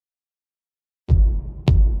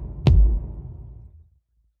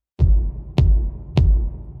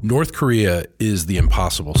North Korea is the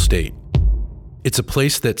impossible state. It's a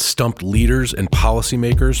place that stumped leaders and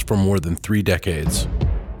policymakers for more than 3 decades.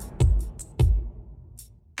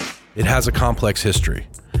 It has a complex history,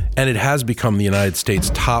 and it has become the United States'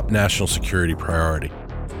 top national security priority.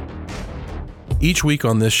 Each week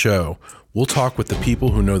on this show, we'll talk with the people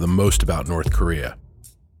who know the most about North Korea.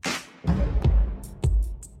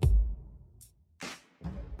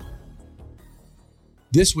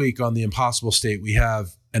 This week on The Impossible State, we have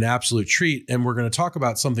an absolute treat, and we're going to talk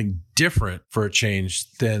about something different for a change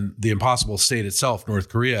than the impossible state itself, North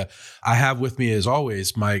Korea. I have with me, as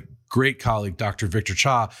always, my great colleague, Dr. Victor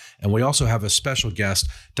Cha, and we also have a special guest,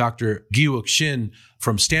 Dr. Gi-wook Shin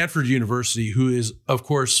from Stanford University, who is, of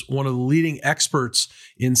course, one of the leading experts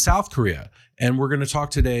in South Korea. And we're going to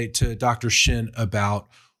talk today to Dr. Shin about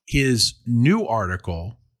his new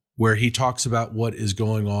article where he talks about what is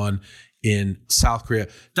going on in South Korea.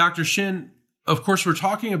 Dr. Shin, of course, we're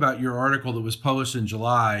talking about your article that was published in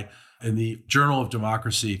July in the Journal of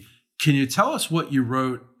Democracy. Can you tell us what you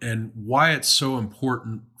wrote and why it's so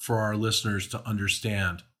important for our listeners to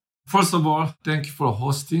understand? First of all, thank you for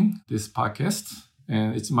hosting this podcast.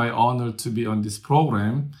 And it's my honor to be on this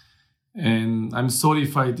program. And I'm sorry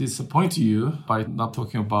if I disappoint you by not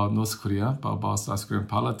talking about North Korea, but about South Korean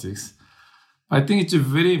politics. I think it's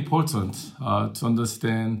very important to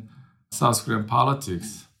understand South Korean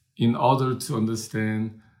politics in order to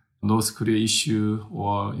understand North Korea issue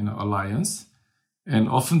or alliance. And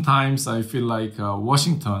oftentimes I feel like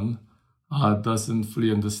Washington doesn't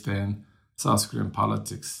fully understand South Korean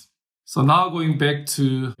politics. So now going back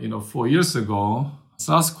to 4 years ago,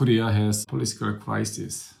 South Korea has political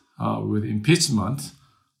crisis with impeachment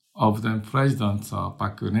of then President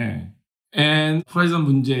Park Geun-hye. And President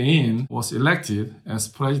Moon Jae-in was elected as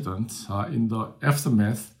president in the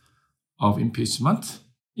aftermath of impeachment.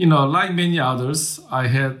 Like many others, I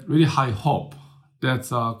had really high hope that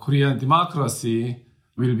Korean democracy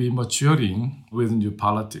will be maturing with new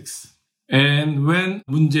politics. And when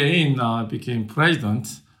Moon Jae-in became president,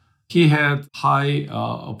 he had high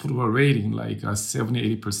approval rating, like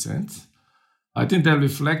 70-80%. I think that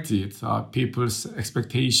reflected people's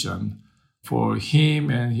expectation for him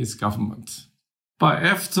and his government. But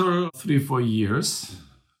after 3-4 years,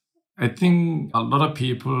 I think a lot of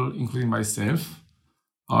people, including myself,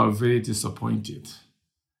 are very disappointed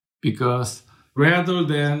because rather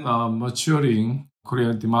than maturing,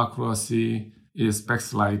 Korean democracy is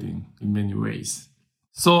backsliding in many ways.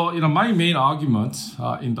 So, my main argument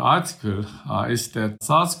in the article is that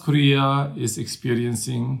South Korea is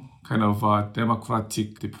experiencing kind of a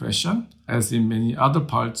democratic depression, as in many other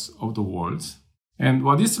parts of the world. And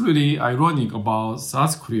what is really ironic about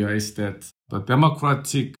South Korea is that the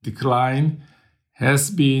democratic decline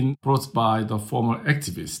has been brought by the former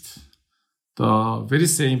activists, the very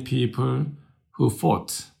same people who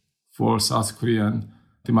fought for South Korean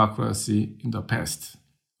democracy in the past.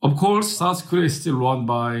 Of course, South Korea is still run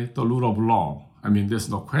by the rule of law. There's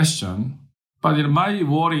no question. But my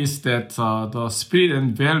worry is that the spirit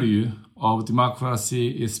and value of democracy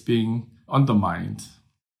is being undermined.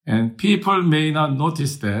 And people may not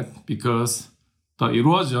notice that because the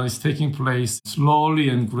erosion is taking place slowly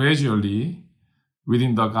and gradually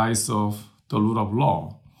within the guise of the rule of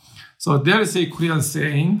law. So there is a Korean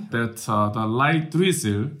saying that the light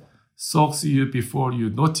drizzle soaks you before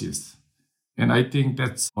you notice. And I think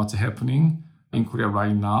that's what's happening in Korea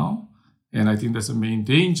right now. And I think that's the main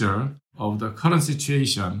danger of the current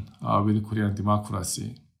situation with Korean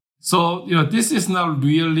democracy. So, this is not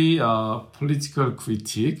really a political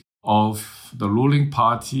critique of the ruling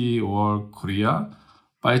party or Korea,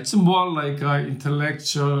 but it's more like an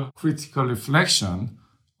intellectual critical reflection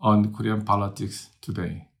on Korean politics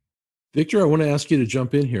today. Victor, I want to ask you to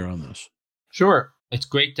jump in here on this. Sure. It's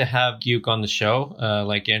great to have Gi-wook on the show.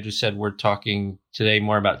 Like Andrew said, we're talking today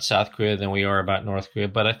more about South Korea than we are about North Korea,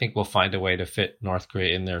 but I think we'll find a way to fit North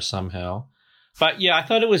Korea in there somehow. But yeah, I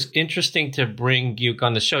thought it was interesting to bring Gi-wook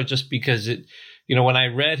on the show just because when I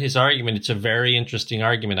read his argument, it's a very interesting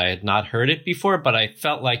argument. I had not heard it before, but I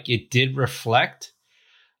felt like it did reflect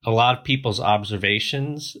a lot of people's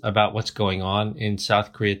observations about what's going on in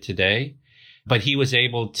South Korea today. But he was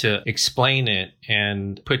able to explain it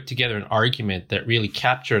and put together an argument that really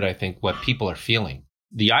captured, I think, what people are feeling.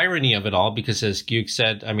 The irony of it all, because as Gi-wook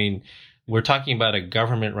said, we're talking about a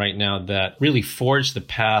government right now that really forged the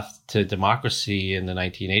path to democracy in the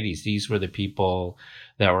 1980s. These were the people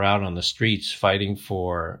that were out on the streets fighting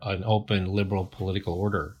for an open, liberal political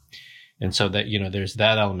order. And so that, there's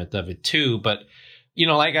that element of it too. But,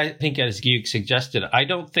 like I think as Gi-wook suggested, I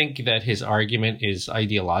don't think that his argument is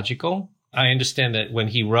ideological. I understand that when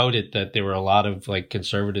he wrote it, that there were a lot of like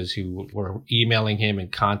conservatives who were emailing him and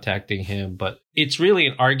contacting him. But it's really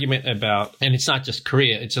an argument about, and it's not just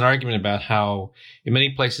Korea, it's an argument about how in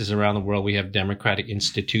many places around the world we have democratic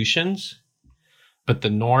institutions, but the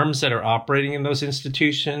norms that are operating in those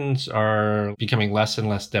institutions are becoming less and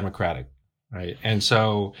less democratic. Right. And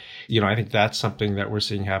so, I think that's something that we're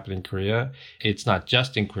seeing happen in Korea. It's not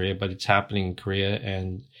just in Korea, but it's happening in Korea.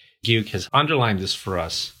 And Gyuk has underlined this for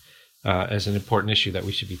us as an important issue that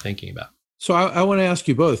we should be thinking about. So I want to ask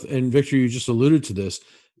you both, and Victor, you just alluded to this.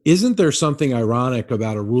 Isn't there something ironic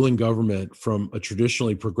about a ruling government from a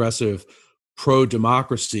traditionally progressive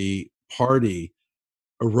pro-democracy party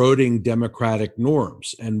eroding democratic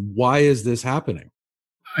norms? And why is this happening?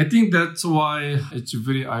 I think that's why it's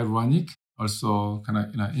very ironic, also kind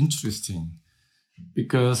of interesting.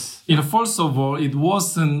 Because, first of all, it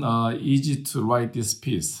wasn't easy to write this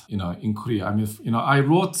piece, in Korea. I mean, I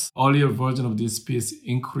wrote earlier version of this piece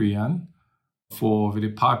in Korean for very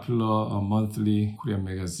popular monthly Korean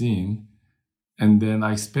magazine. And then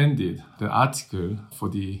I expanded the article for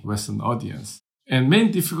the Western audience. And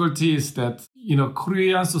main difficulty is that,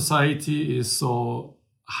 Korean society is so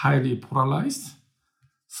highly polarized.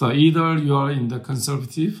 So either you are in the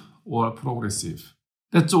conservative or progressive.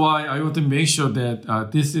 That's why I want to make sure that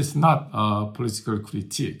this is not a political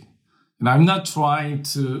critique. And I'm not trying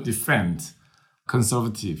to defend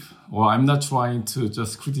conservative, or I'm not trying to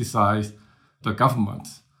just criticize the government.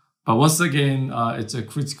 But once again, it's a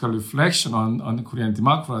critical reflection on Korean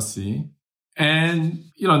democracy. And,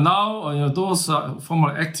 now those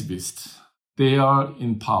former activists, they are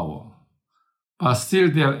in power. But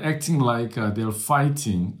still they are acting like they're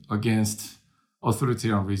fighting against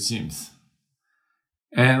authoritarian regimes.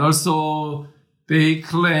 And also, they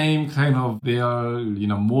claim they are,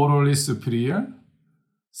 morally superior.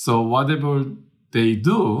 So whatever they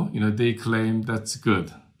do, they claim that's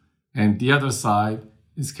good. And the other side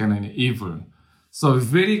is kind of evil. So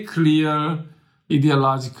very clear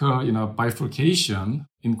ideological, bifurcation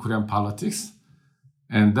in Korean politics.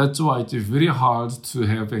 And that's why it's very hard to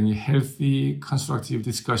have any healthy, constructive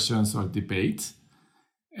discussions or debate.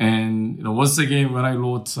 And, once again, when I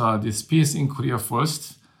wrote this piece in Korea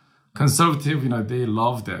first, conservative, they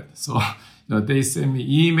love that. So, they sent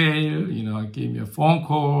me email, gave me a phone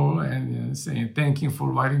call and saying, thank you for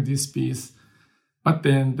writing this piece. But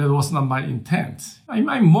then that was not my intent.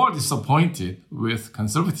 I'm more disappointed with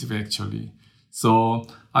conservative, actually. So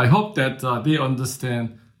I hope that they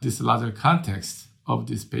understand this larger context of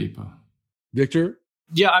this paper. Victor?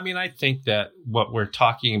 Yeah, I think that what we're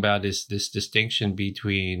talking about is this distinction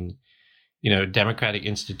between, democratic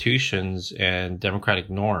institutions and democratic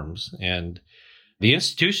norms. And the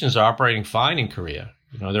institutions are operating fine in Korea.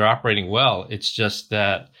 They're operating well. It's just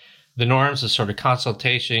that the norms of sort of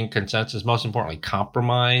consultation, consensus, most importantly,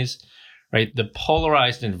 compromise, right? The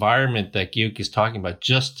polarized environment that Gyuk is talking about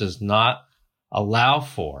just does not allow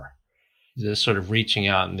for this sort of reaching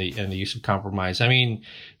out and the use of compromise.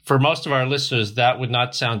 For most of our listeners, that would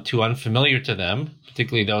not sound too unfamiliar to them,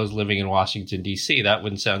 particularly those living in Washington, D.C. That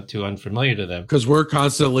wouldn't sound too unfamiliar to them. Because we're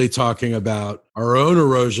constantly talking about our own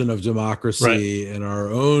erosion of democracy and our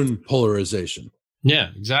own polarization. Yeah,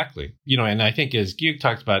 exactly. And I think as Gyuk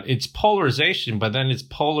talked about, it's polarization, but then it's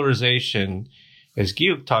polarization, as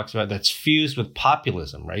Gyuk talks about, that's fused with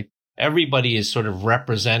populism, right? Everybody is sort of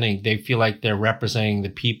they feel like they're representing the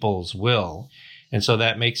people's will. And so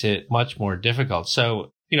that makes it much more difficult.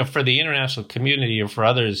 So, for the international community or for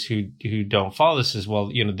others who don't follow this as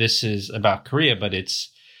well, this is about Korea, but it's,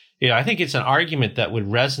 I think it's an argument that would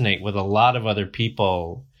resonate with a lot of other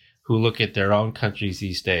people who look at their own countries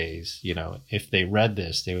these days. If they read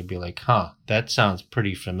this, they would be like, that sounds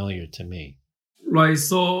pretty familiar to me. Right.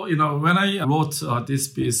 So, when I wrote this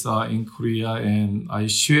piece in Korea and I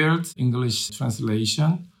shared English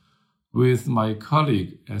translation with my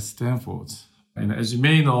colleague at Stanford. And as you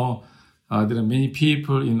may know, there are many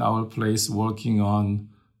people in our place working on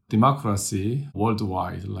democracy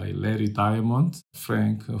worldwide, like Larry Diamond,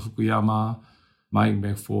 Frank Fukuyama, Mike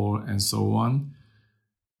McFaul, and so on.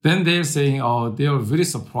 Then they're saying, they are very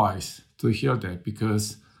surprised to hear that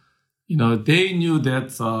because they knew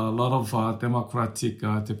that a lot of democratic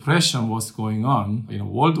depression was going on,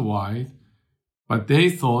 worldwide, but they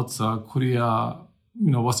thought Korea,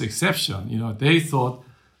 was an exception. They thought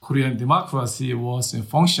Korean democracy was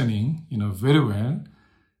functioning, very well.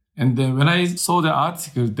 And then when I saw the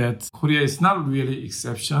article that Korea is not really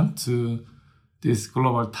exception to this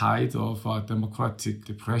global tide of democratic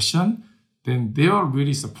depression, then they were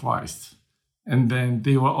really surprised. And then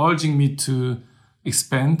they were urging me to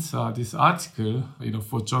expand this article,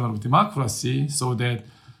 for Journal of Democracy so that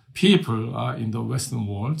people in the Western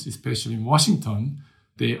world, especially in Washington,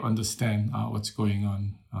 they understand what's going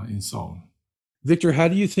on in Seoul. Victor, how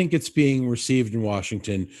do you think it's being received in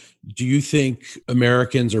Washington? Do you think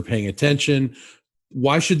Americans are paying attention?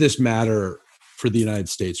 Why should this matter for the United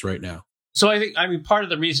States right now? So I mean, part of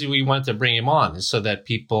the reason we wanted to bring him on is so that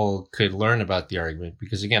people could learn about the argument,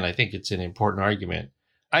 because again, I think it's an important argument.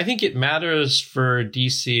 I think it matters for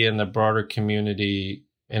DC and the broader community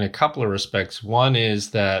in a couple of respects. One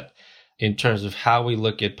is that in terms of how we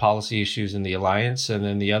look at policy issues in the alliance, and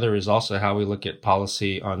then the other is also how we look at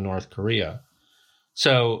policy on North Korea.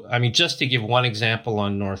 So, I mean, just to give one example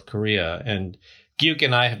on North Korea, and Gyuk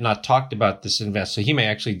and I have not talked about this in advance, so he may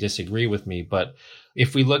actually disagree with me, but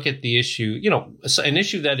if we look at the issue, an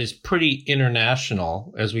issue that is pretty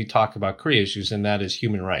international as we talk about Korea issues, and that is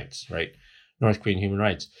human rights, right? North Korean human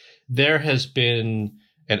rights. There has been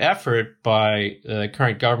an effort by the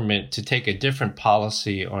current government to take a different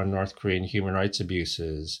policy on North Korean human rights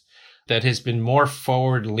abuses that has been more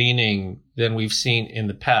forward-leaning than we've seen in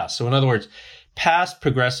the past. So in other words, past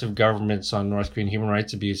progressive governments on North Korean human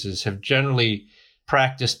rights abuses have generally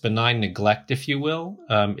practiced benign neglect, if you will.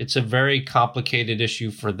 It's a very complicated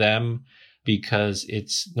issue for them because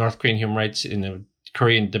it's North Korean human rights in the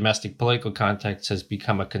Korean domestic political context has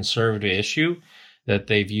become a conservative issue that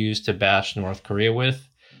they've used to bash North Korea with.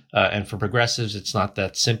 And for progressives, it's not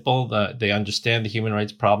that simple. They understand the human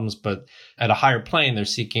rights problems, but at a higher plane, they're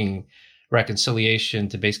seeking reconciliation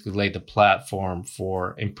to basically lay the platform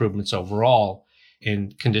for improvements overall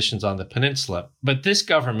in conditions on the peninsula. But this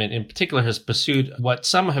government in particular has pursued what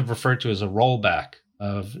some have referred to as a rollback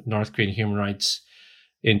of North Korean human rights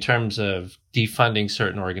in terms of defunding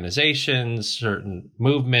certain organizations, certain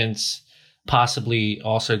movements, possibly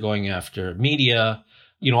also going after media.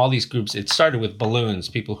 All these groups, it started with balloons,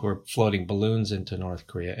 people who are floating balloons into North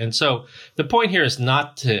Korea. And so the point here is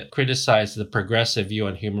not to criticize the progressive view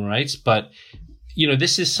on human rights, but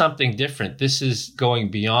this is something different. This is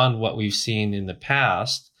going beyond what we've seen in the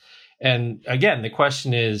past. And again, the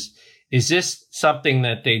question is this something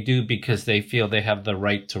that they do because they feel they have the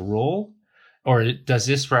right to rule? Or does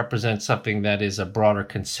this represent something that is a broader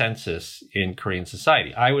consensus in Korean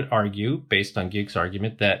society? I would argue, based on Gyuk's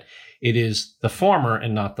argument, that it is the former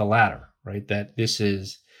and not the latter, right? That this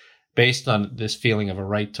is based on this feeling of a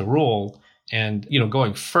right to rule and,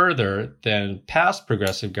 going further than past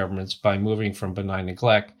progressive governments by moving from benign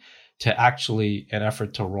neglect to actually an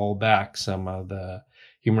effort to roll back some of the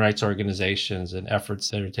human rights organizations and efforts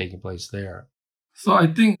that are taking place there. So I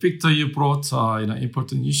think, Victor, you brought an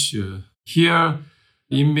important issue. Here,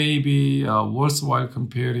 it may be worthwhile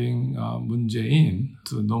comparing Moon Jae-in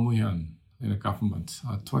to Roh Moo-hyun in a government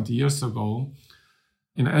 20 years ago.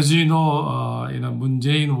 As you know, Moon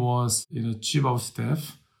Jae-in was chief of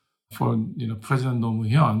staff for President Roh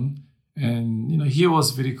Moo-hyun, and he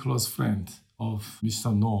was very close friend of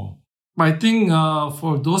Mr. Roh. But I think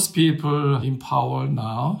for those people in power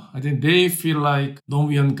now, I think they feel like Roh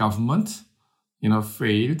Moo-hyun government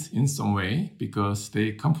failed in some way because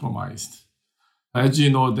they compromised. As you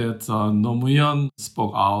know that Roh Moo-hyun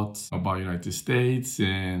spoke out about United States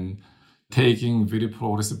and taking very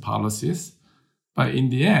progressive policies. But in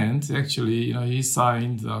the end, actually, he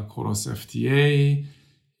signed the Koros FTA.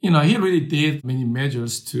 He really did many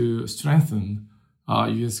measures to strengthen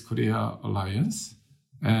U.S.-Korea alliance.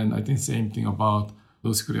 And I think same thing about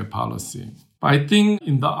North Korea policy. But I think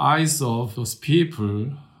in the eyes of those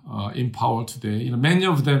people in power today, many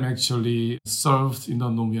of them actually served in the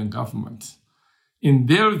Roh Moo-hyun government. In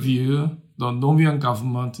their view, the Roh Moo-hyun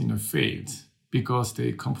government failed because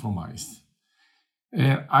they compromised.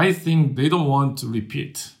 And I think they don't want to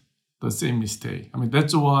repeat the same mistake.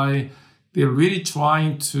 That's why they're really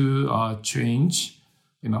trying to change,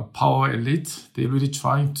 power elite. They're really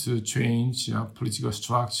trying to change political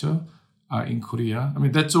structure in Korea.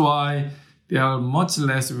 That's why they are much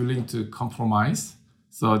less willing to compromise.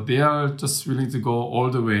 So they are just willing to go all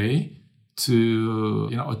the way to,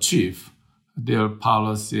 achieve their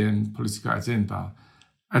policy and political agenda.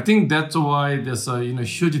 I think that's why there's a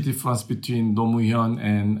huge difference between Roh Moo-hyun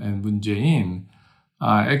and Moon Jae-in.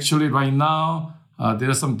 Actually, right now, there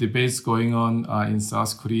are some debates going on in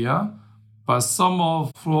South Korea, but some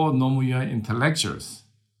of pro-Roh Moo-hyun intellectuals,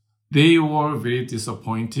 they were very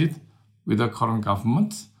disappointed with the current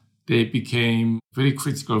government. They became very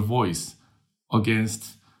critical voice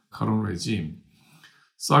against current regime.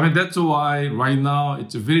 So that's why right now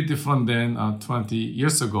it's very different than 20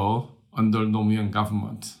 years ago under Roh Moo-hyun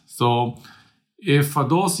government. So if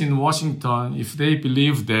those in Washington, if they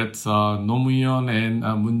believe that Roh Moo-hyun and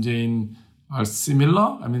Moon Jae-in are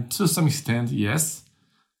similar, to some extent, yes.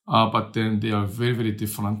 but then they are very, very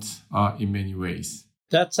different in many ways.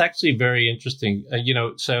 That's actually very interesting.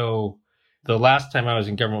 So the last time I was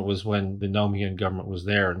in government was when the Nomian government was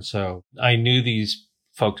there. And so I knew these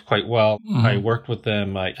folks quite well. Mm-hmm. I worked with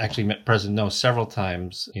them. I actually met President No several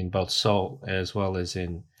times in both Seoul as well as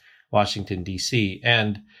in Washington, D.C.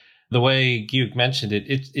 And the way Gyuk mentioned it,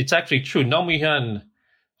 it's actually true. Nomian,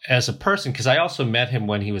 as a person, because I also met him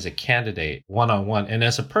when he was a candidate one-on-one. And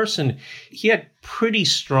as a person, he had pretty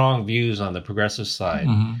strong views on the progressive side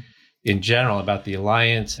in general about the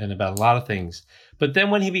alliance and about a lot of things. But then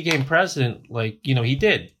when he became president,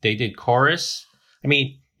 they did chorus. I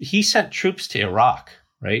mean, he sent troops to Iraq,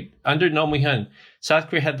 right? Under Nomian, South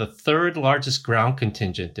Korea had the third largest ground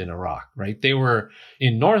contingent in Iraq, right? They were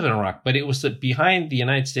in northern Iraq, but it was behind the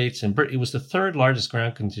United States and Britain. It was the third largest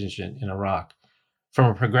ground contingent in Iraq from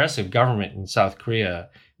a progressive government in South Korea,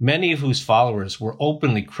 many of whose followers were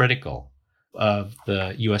openly critical of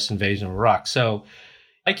the U.S. invasion of Iraq. So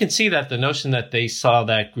I can see that the notion that they saw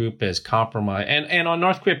that group as compromise, and on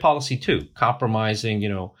North Korea policy too, compromising.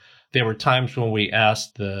 There were times when we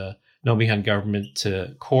asked the Nomian government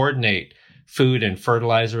to coordinate food and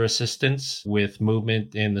fertilizer assistance with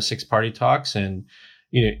movement in the six-party talks, and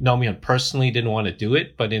Nomian personally didn't want to do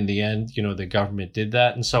it, but in the end, the government did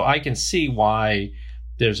that, and so I can see why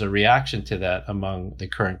there's a reaction to that among the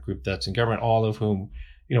current group that's in government, all of whom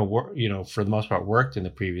for the most part worked in the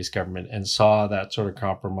previous government and saw that sort of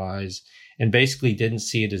compromise and basically didn't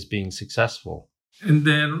see it as being successful. And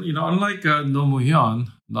then, unlike Nomuhyun,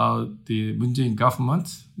 now the Moon Jae-in government,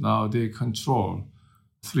 now they control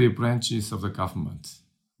three branches of the government,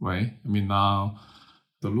 right? I mean, now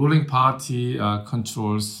the ruling party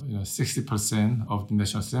controls 60% of the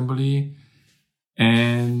National Assembly,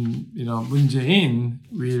 and Moon Jae-in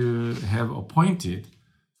will have appointed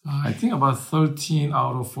I think about 13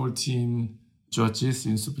 out of 14 judges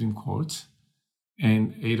in Supreme Court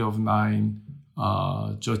and 8 of 9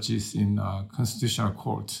 judges in Constitutional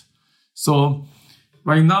Court. So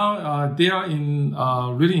right now they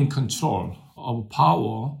are really in control of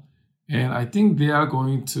power, and I think they are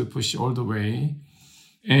going to push all the way.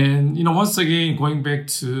 And once again, going back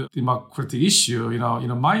to the democratic issue,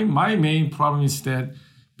 my main problem is that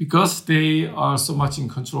because they are so much in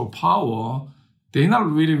control of power, they're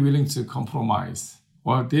not really willing to compromise,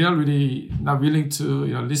 or they are really not willing to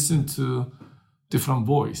listen to different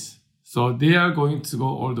voice. So they are going to go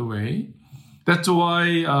all the way. That's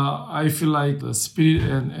why I feel like the spirit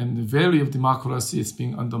and the value of democracy is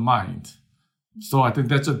being undermined. So I think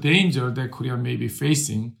that's a danger that Korea may be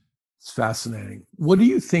facing. It's fascinating. What do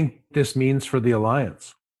you think this means for the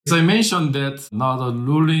alliance? As I mentioned that now the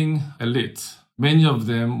ruling elite, many of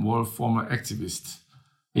them were former activists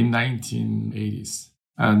in 1980s.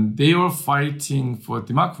 And they were fighting for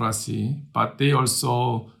democracy, but they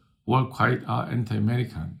also were quite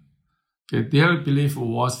anti-American. Okay, their belief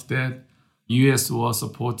was that U.S. was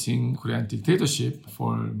supporting Korean dictatorship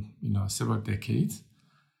for several decades.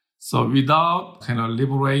 So without kind of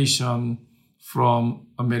liberation from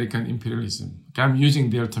American imperialism, okay, I'm using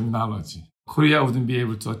their terminology, Korea wouldn't be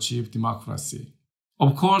able to achieve democracy.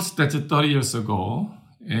 Of course, that's 30 years ago.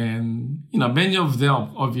 And, many of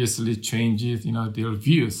them obviously changed, their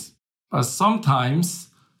views. But sometimes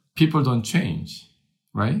people don't change,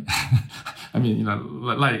 right? I mean,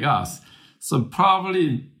 like us. So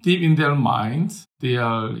probably deep in their mind, they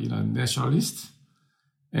are, nationalists.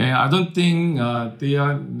 And I don't think they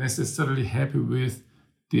are necessarily happy with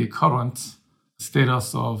the current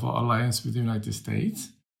status of alliance with the United States.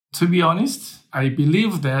 To be honest, I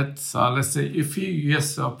believe that, let's say, if the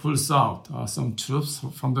U.S. pulls out some troops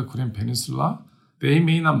from the Korean Peninsula, they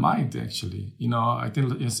may not mind, actually. I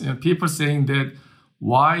think people saying that,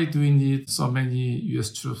 why do we need so many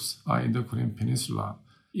U.S. troops in the Korean Peninsula?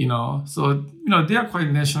 So, they are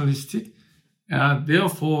quite nationalistic.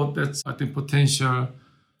 Therefore, that's, I think, potential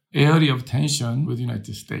area of tension with the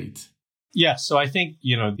United States. Yeah, so I think,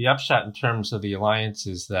 the upshot in terms of the alliance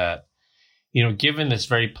is that, given this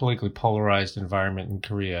very politically polarized environment in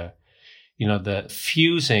Korea, the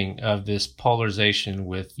fusing of this polarization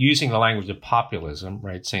with using the language of populism,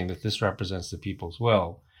 right, saying that this represents the people's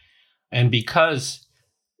will. And because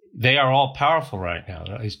they are all powerful right now,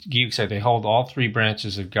 as Gyuk said, they hold all three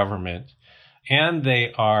branches of government, and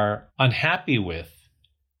they are unhappy with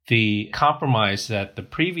the compromise that the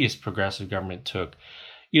previous progressive government took.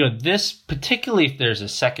 This, particularly if there's a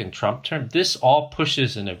second Trump term, this all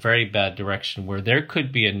pushes in a very bad direction where there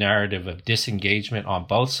could be a narrative of disengagement on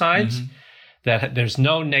both sides, that there's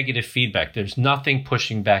no negative feedback. There's nothing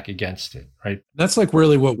pushing back against it, right? That's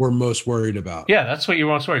really what we're most worried about. Yeah, that's what you're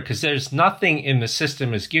most worried, because there's nothing in the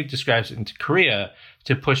system, as Gyuk describes it, into Korea,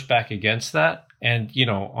 to push back against that. And,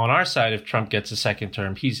 on our side, if Trump gets a second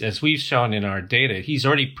term, he's, as we've shown in our data, he's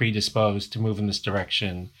already predisposed to move in this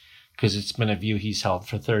direction because it's been a view he's held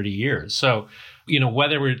for 30 years. So,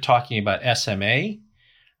 whether we're talking about SMA,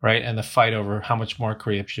 right, and the fight over how much more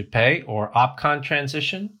Korea should pay, or OPCON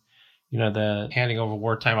transition, the handing over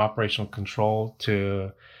wartime operational control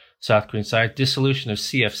to South Korean side, dissolution of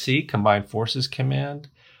CFC, Combined Forces Command,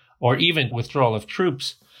 or even withdrawal of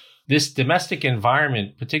troops, this domestic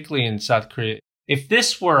environment, particularly in South Korea, if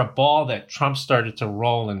this were a ball that Trump started to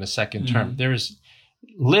roll in the second term, there's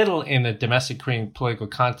little in the domestic Korean political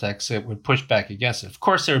context that would push back against it. Of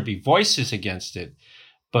course, there would be voices against it,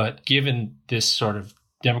 but given this sort of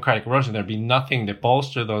democratic erosion, there'd be nothing to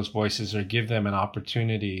bolster those voices or give them an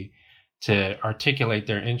opportunity to articulate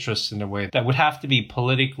their interests in a way that would have to be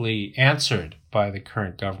politically answered by the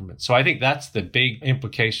current government. So I think that's the big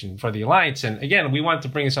implication for the alliance. And again, we wanted to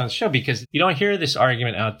bring this on the show because you don't hear this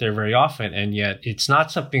argument out there very often, and yet it's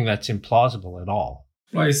not something that's implausible at all.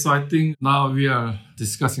 Right. So I think now we are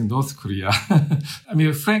discussing North Korea. I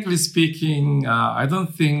mean, frankly speaking, I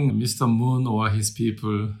don't think Mr. Moon or his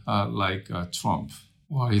people like Trump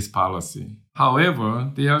or his policy.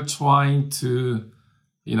 However, they are trying to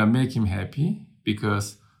make him happy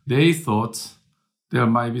because they thought there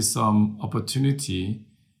might be some opportunity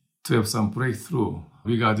to have some breakthrough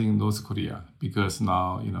regarding North Korea because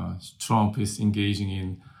now, Trump is engaging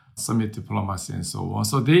in summit diplomacy and so on.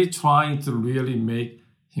 So they're trying to really make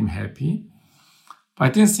him happy. But I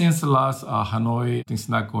think since the last Hanoi, things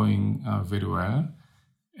not going very well.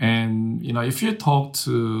 And, if you talk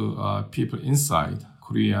to people inside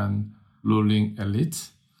Korean ruling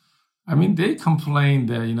elite, I mean, they complain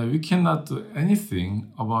that, we cannot do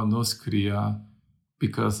anything about North Korea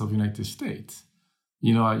because of United States.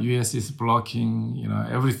 U.S. is blocking,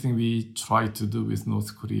 everything we try to do with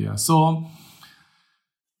North Korea. So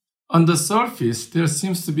on the surface, there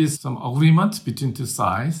seems to be some agreement between two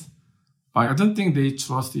sides, but I don't think they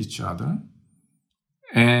trust each other.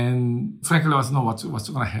 And frankly, I don't know what's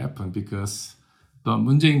going to happen because the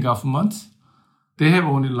Moon Jae-in government, they have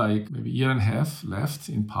only maybe a year and a half left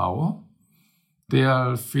in power. They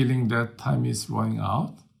are feeling that time is running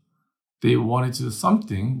out. They wanted to do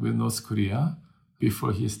something with North Korea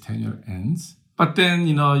before his tenure ends. But then,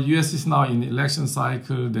 U.S. is now in the election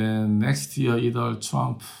cycle. Then next year, either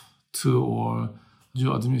Trump 2 or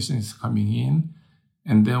new administration is coming in.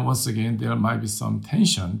 And then once again, there might be some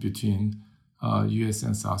tension between U.S.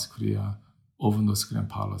 and South Korea over North Korean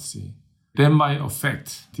policy. That might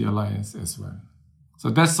affect the alliance as well. So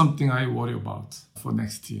that's something I worry about for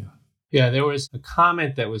next year. Yeah, there was a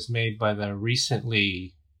comment that was made by the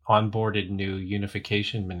recently onboarded new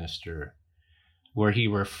unification minister where he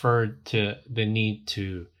referred to the need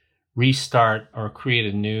to restart or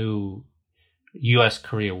create a new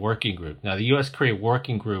U.S.-Korea working group. Now, the U.S.-Korea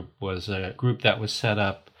working group was a group that was set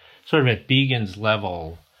up sort of at Begin's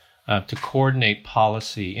level to coordinate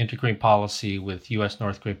policy, integrate policy with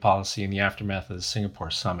U.S.-North Korea policy in the aftermath of the Singapore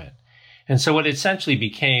summit. And so what it essentially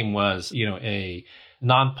became was, a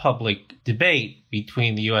non-public debate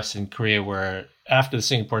between the U.S. and Korea where after the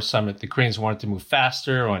Singapore summit, the Koreans wanted to move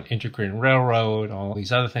faster on Inter-Korean Railroad, all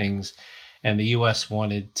these other things, and the U.S.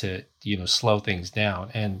 wanted to, slow things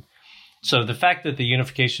down. And so the fact that the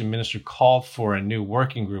unification minister called for a new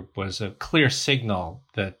working group was a clear signal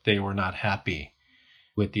that they were not happy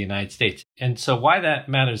with the United States. And so why that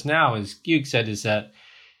matters now, as Gyug said, is that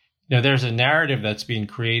there's a narrative that's being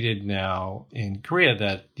created now in Korea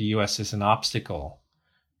that the U.S. is an obstacle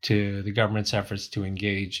to the government's efforts to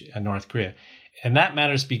engage North Korea. And that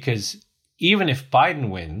matters because even if Biden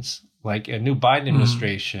wins, like a new Biden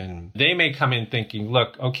administration, they may come in thinking,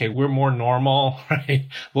 look, okay, we're more normal, right?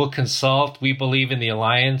 We'll consult. We believe in the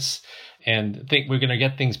alliance and think we're going to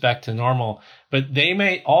get things back to normal. But they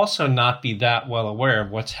may also not be that well aware of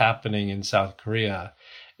what's happening in South Korea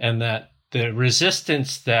and that the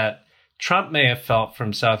resistance that Trump may have felt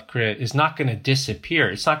from South Korea is not going to disappear.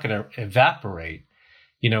 It's not going to evaporate.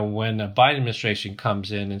 When a Biden administration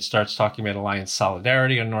comes in and starts talking about alliance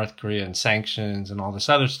solidarity on North Korea and sanctions and all this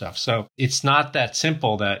other stuff. So it's not that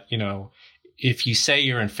simple that, if you say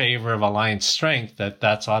you're in favor of alliance strength,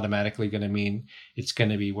 that's automatically going to mean it's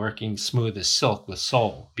going to be working smooth as silk with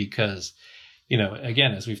Seoul. Because,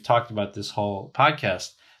 again, as we've talked about this whole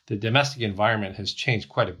podcast, the domestic environment has changed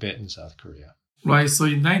quite a bit in South Korea. Right. So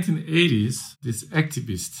in 1980s, this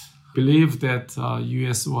activist believed that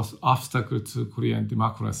U.S. was obstacle to Korean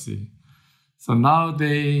democracy. So now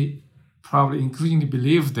they probably increasingly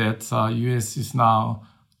believe that U.S. is now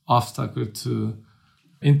obstacle to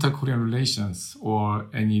inter-Korean relations or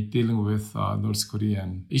any dealing with North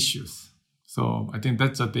Korean issues. So I think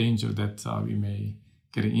that's a danger that we may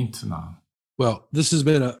get into now. Well, this has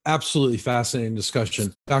been an absolutely fascinating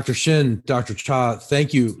discussion. Dr. Shin, Dr. Cha,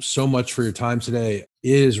 thank you so much for your time today.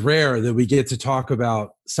 It is rare that we get to talk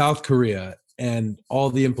about South Korea and all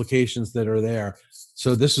the implications that are there.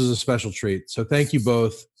 So this is a special treat. So thank you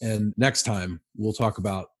both. And next time, we'll talk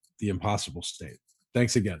about the impossible state.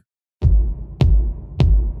 Thanks again.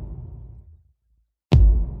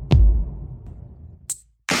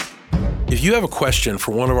 If you have a question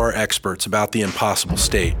for one of our experts about the impossible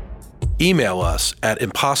state, email us at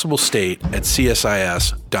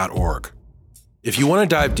impossiblestate@csis.org. If you want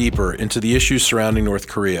to dive deeper into the issues surrounding North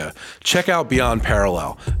Korea, check out Beyond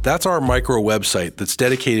Parallel. That's our micro website that's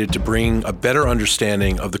dedicated to bringing a better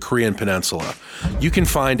understanding of the Korean Peninsula. You can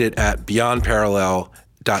find it at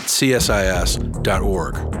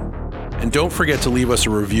beyondparallel.csis.org. And don't forget to leave us a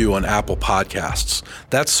review on Apple Podcasts.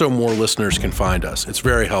 That's so more listeners can find us. It's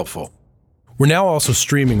very helpful. We're now also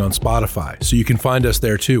streaming on Spotify, so you can find us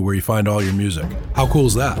there too, where you find all your music. How cool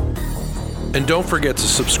is that? And don't forget to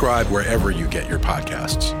subscribe wherever you get your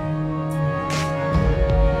podcasts.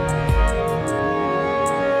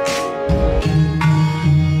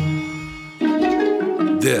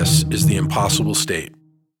 This is The Impossible State.